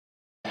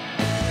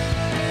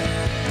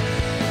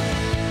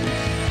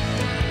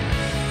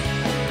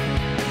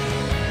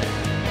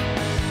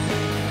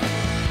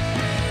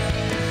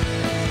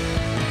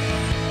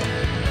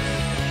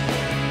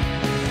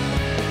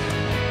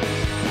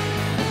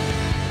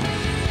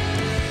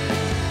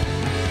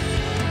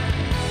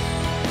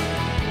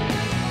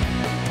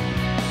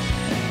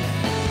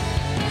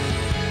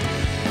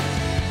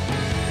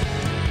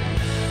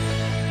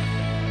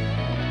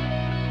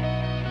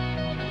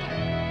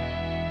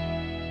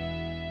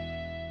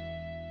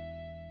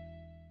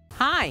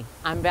Hi,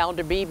 I'm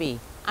Valder Beebe.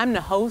 I'm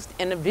the host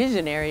and the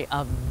visionary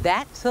of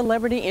That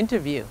Celebrity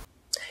Interview.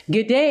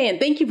 Good day, and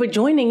thank you for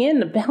joining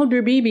in the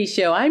Valder Beebe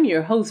Show. I'm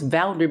your host,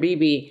 Valder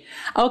Beebe.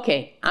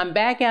 Okay, I'm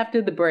back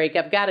after the break.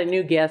 I've got a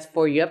new guest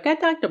for you. I've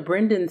got Dr.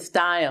 Brendan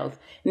Stiles,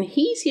 and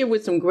he's here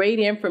with some great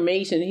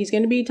information. He's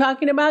going to be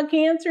talking about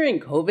cancer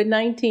and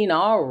COVID-19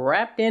 all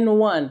wrapped in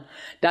one.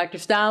 Dr.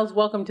 Stiles,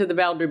 welcome to the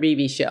Valder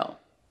Beebe Show.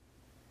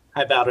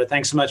 Hi, Valder.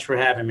 Thanks so much for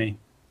having me.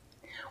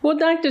 Well,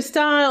 Dr.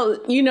 Stiles,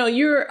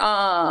 you're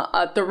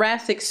a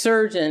thoracic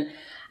surgeon.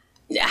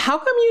 How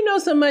come you know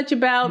so much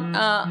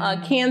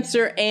about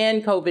cancer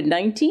and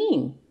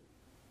COVID-19?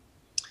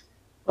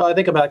 Well, I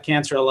think about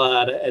cancer a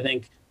lot. I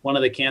think one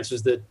of the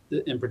cancers that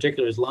in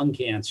particular is lung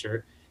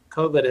cancer.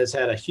 COVID has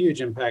had a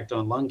huge impact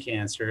on lung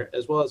cancer,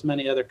 as well as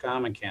many other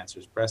common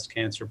cancers, breast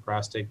cancer,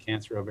 prostate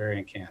cancer,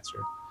 ovarian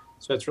cancer.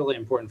 So it's really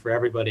important for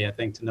everybody, I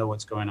think, to know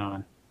what's going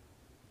on.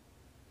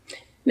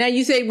 Now,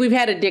 you say we've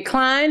had a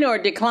decline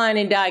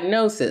in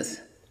diagnosis.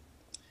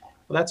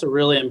 Well, that's a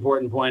really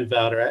important point,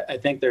 Valder. I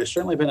think there's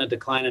certainly been a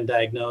decline in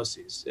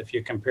diagnoses. If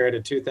you compare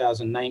to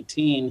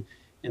 2019,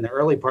 in the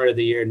early part of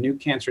the year, new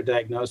cancer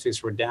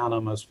diagnoses were down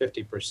almost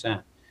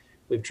 50%.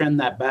 We've trended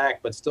that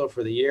back, but still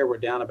for the year, we're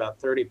down about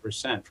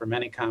 30% for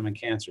many common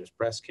cancers,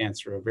 breast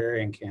cancer,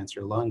 ovarian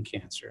cancer, lung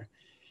cancer.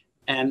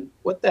 And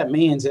what that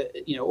means,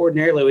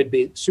 ordinarily we'd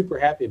be super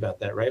happy about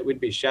that, right? We'd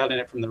be shouting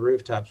it from the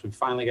rooftops. We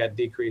finally got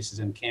decreases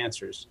in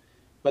cancers,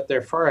 but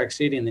they're far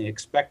exceeding the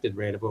expected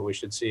rate of what we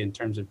should see in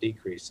terms of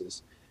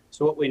decreases.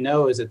 So what we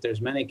know is that there's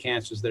many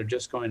cancers that are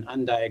just going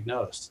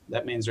undiagnosed.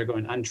 That means they're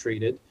going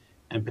untreated,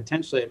 and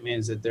potentially it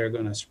means that they're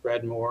going to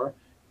spread more,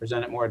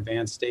 present at more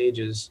advanced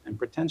stages, and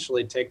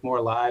potentially take more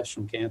lives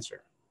from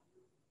cancer.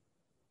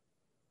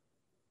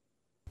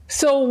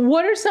 So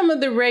what are some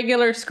of the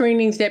regular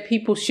screenings that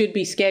people should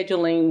be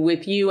scheduling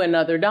with you and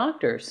other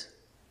doctors?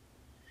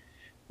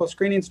 Well,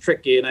 screening's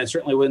tricky, and I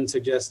certainly wouldn't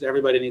suggest that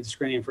everybody needs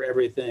screening for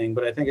everything,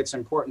 but I think it's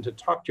important to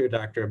talk to your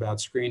doctor about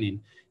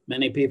screening.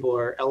 Many people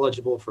are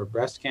eligible for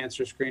breast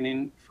cancer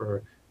screening,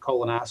 for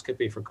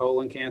colonoscopy, for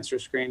colon cancer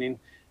screening,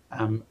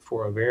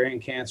 for ovarian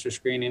cancer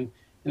screening,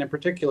 and in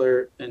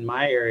particular, in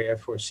my area,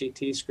 for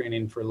CT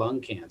screening for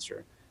lung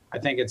cancer. I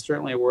think it's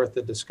certainly worth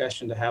the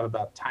discussion to have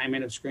about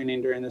timing of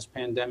screening during this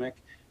pandemic,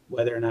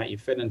 whether or not you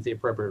fit into the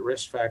appropriate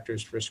risk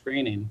factors for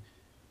screening.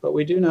 But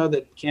we do know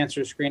that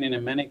cancer screening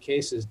in many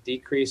cases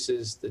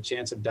decreases the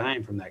chance of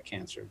dying from that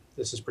cancer.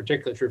 This is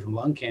particularly true from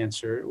lung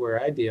cancer,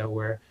 where I deal,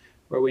 where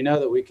we know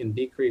that we can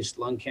decrease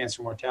lung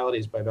cancer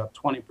mortalities by about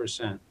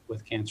 20%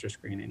 with cancer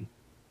screening.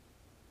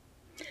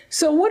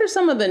 So what are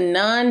some of the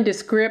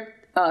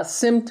nondescript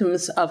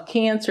symptoms of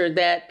cancer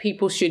that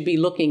people should be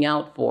looking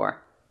out for?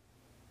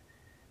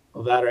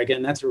 Well, Valder,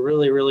 again, that's a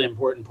really, really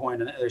important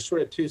point. And there's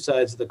sort of two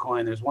sides of the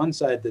coin. There's one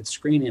side that's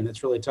screening,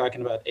 that's really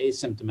talking about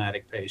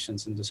asymptomatic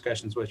patients and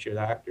discussions with your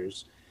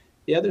doctors.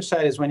 The other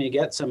side is when you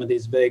get some of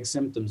these vague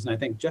symptoms. And I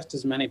think just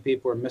as many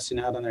people are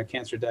missing out on their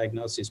cancer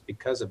diagnoses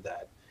because of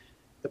that.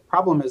 The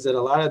problem is that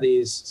a lot of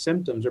these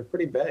symptoms are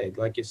pretty vague,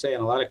 like you say,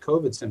 and a lot of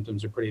COVID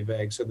symptoms are pretty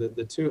vague. So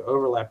the two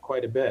overlap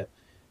quite a bit.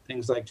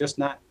 Things like just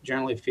not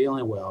generally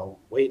feeling well,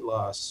 weight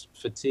loss,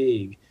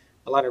 fatigue,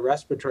 a lot of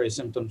respiratory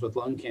symptoms with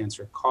lung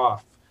cancer,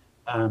 cough,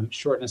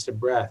 shortness of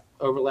breath,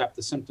 overlap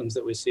the symptoms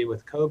that we see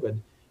with COVID.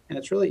 And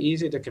it's really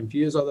easy to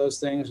confuse all those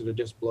things or to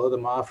just blow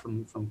them off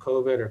from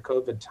COVID or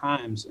COVID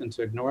times and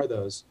to ignore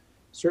those.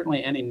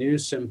 Certainly any new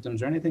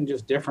symptoms or anything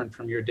just different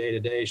from your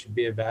day-to-day should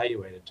be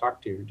evaluated.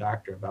 Talk to your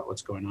doctor about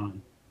what's going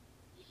on.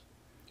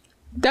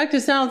 Dr.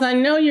 Stiles, I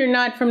know you're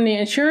not from the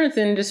insurance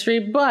industry,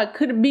 but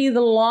could it be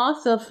the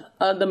loss of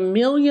the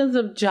millions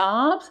of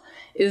jobs?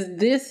 Is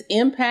this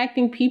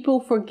impacting people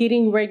for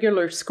getting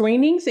regular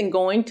screenings and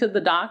going to the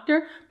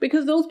doctor?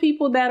 Because those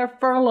people that are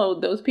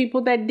furloughed, those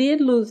people that did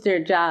lose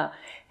their job,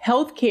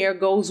 healthcare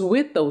goes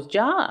with those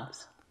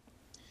jobs.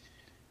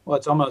 Well,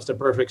 it's almost a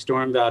perfect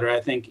storm, Valder.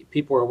 I think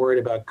people are worried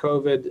about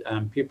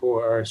COVID. People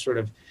are sort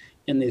of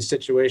in these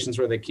situations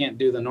where they can't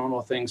do the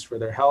normal things for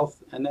their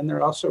health. And then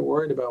they're also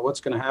worried about what's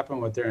going to happen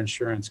with their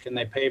insurance. Can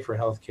they pay for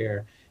health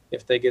care?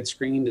 If they get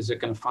screened, is it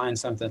going to find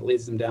something that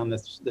leads them down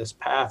this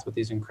path with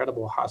these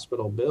incredible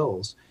hospital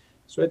bills?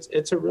 So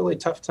it's a really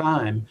tough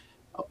time.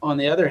 On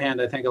the other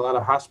hand, I think a lot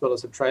of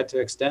hospitals have tried to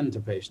extend to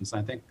patients.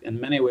 I think in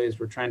many ways,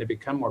 we're trying to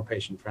become more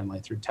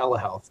patient-friendly through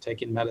telehealth,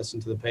 taking medicine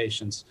to the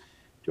patients.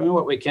 Doing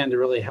what we can to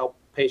really help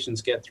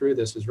patients get through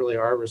this is really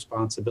our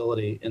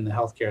responsibility in the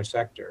healthcare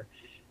sector.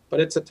 But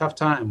it's a tough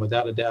time,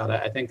 without a doubt.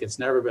 I think it's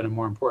never been a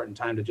more important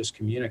time to just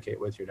communicate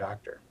with your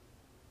doctor.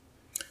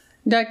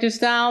 Dr.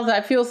 Stiles,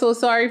 I feel so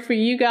sorry for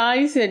you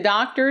guys, the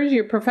doctors,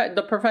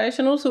 the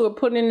professionals who are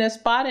put in this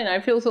spot, and I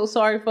feel so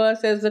sorry for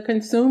us as the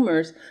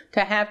consumers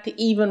to have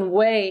to even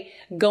weigh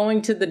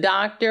going to the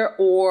doctor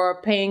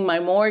or paying my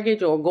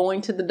mortgage or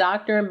going to the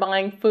doctor and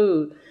buying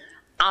food.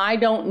 I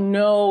don't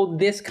know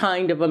this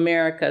kind of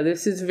America.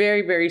 This is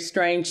very, very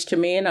strange to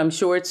me, and I'm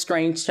sure it's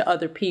strange to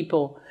other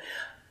people.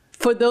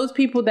 For those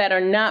people that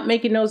are not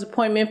making those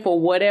appointments for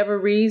whatever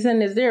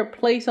reason, is there a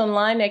place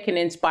online that can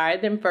inspire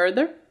them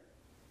further?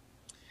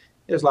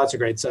 There's lots of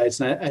great sites.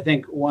 And I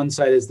think one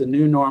site is the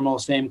new normal,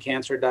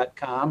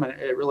 samecancer.com. And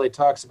it really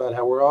talks about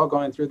how we're all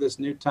going through this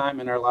new time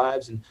in our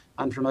lives and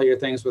unfamiliar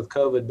things with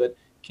COVID, but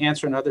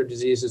cancer and other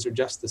diseases are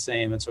just the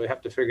same. And so we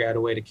have to figure out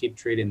a way to keep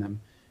treating them.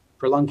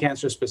 For lung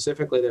cancer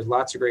specifically, there's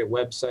lots of great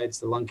websites.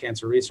 The Lung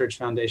Cancer Research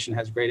Foundation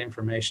has great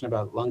information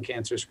about lung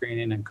cancer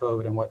screening and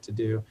COVID and what to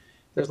do.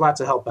 There's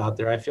lots of help out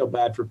there. I feel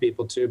bad for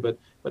people too, but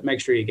make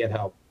sure you get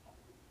help.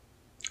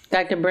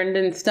 Dr.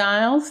 Brendan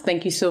Stiles,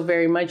 thank you so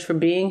very much for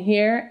being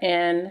here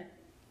and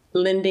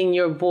lending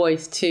your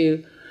voice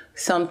to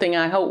something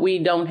I hope we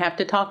don't have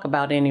to talk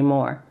about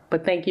anymore.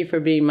 But thank you for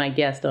being my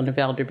guest on the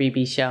Valder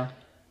Beebe Show.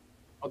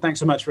 Well,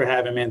 thanks so much for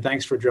having me, and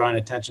thanks for drawing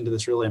attention to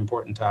this really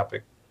important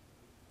topic.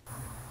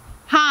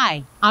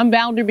 Hi, I'm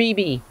Valder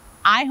Beebe.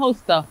 I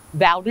host the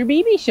Valder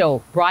Beebe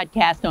Show,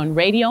 broadcast on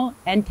radio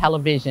and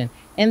television.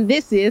 And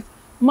this is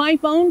my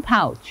phone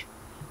pouch.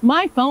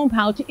 My phone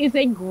pouch is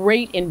a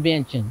great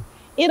invention.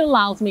 It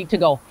allows me to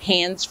go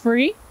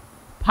hands-free,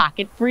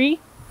 pocket-free,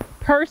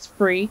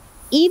 purse-free,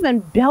 even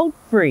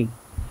belt-free.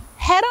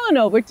 Head on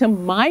over to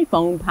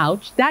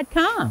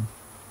myphonepouch.com.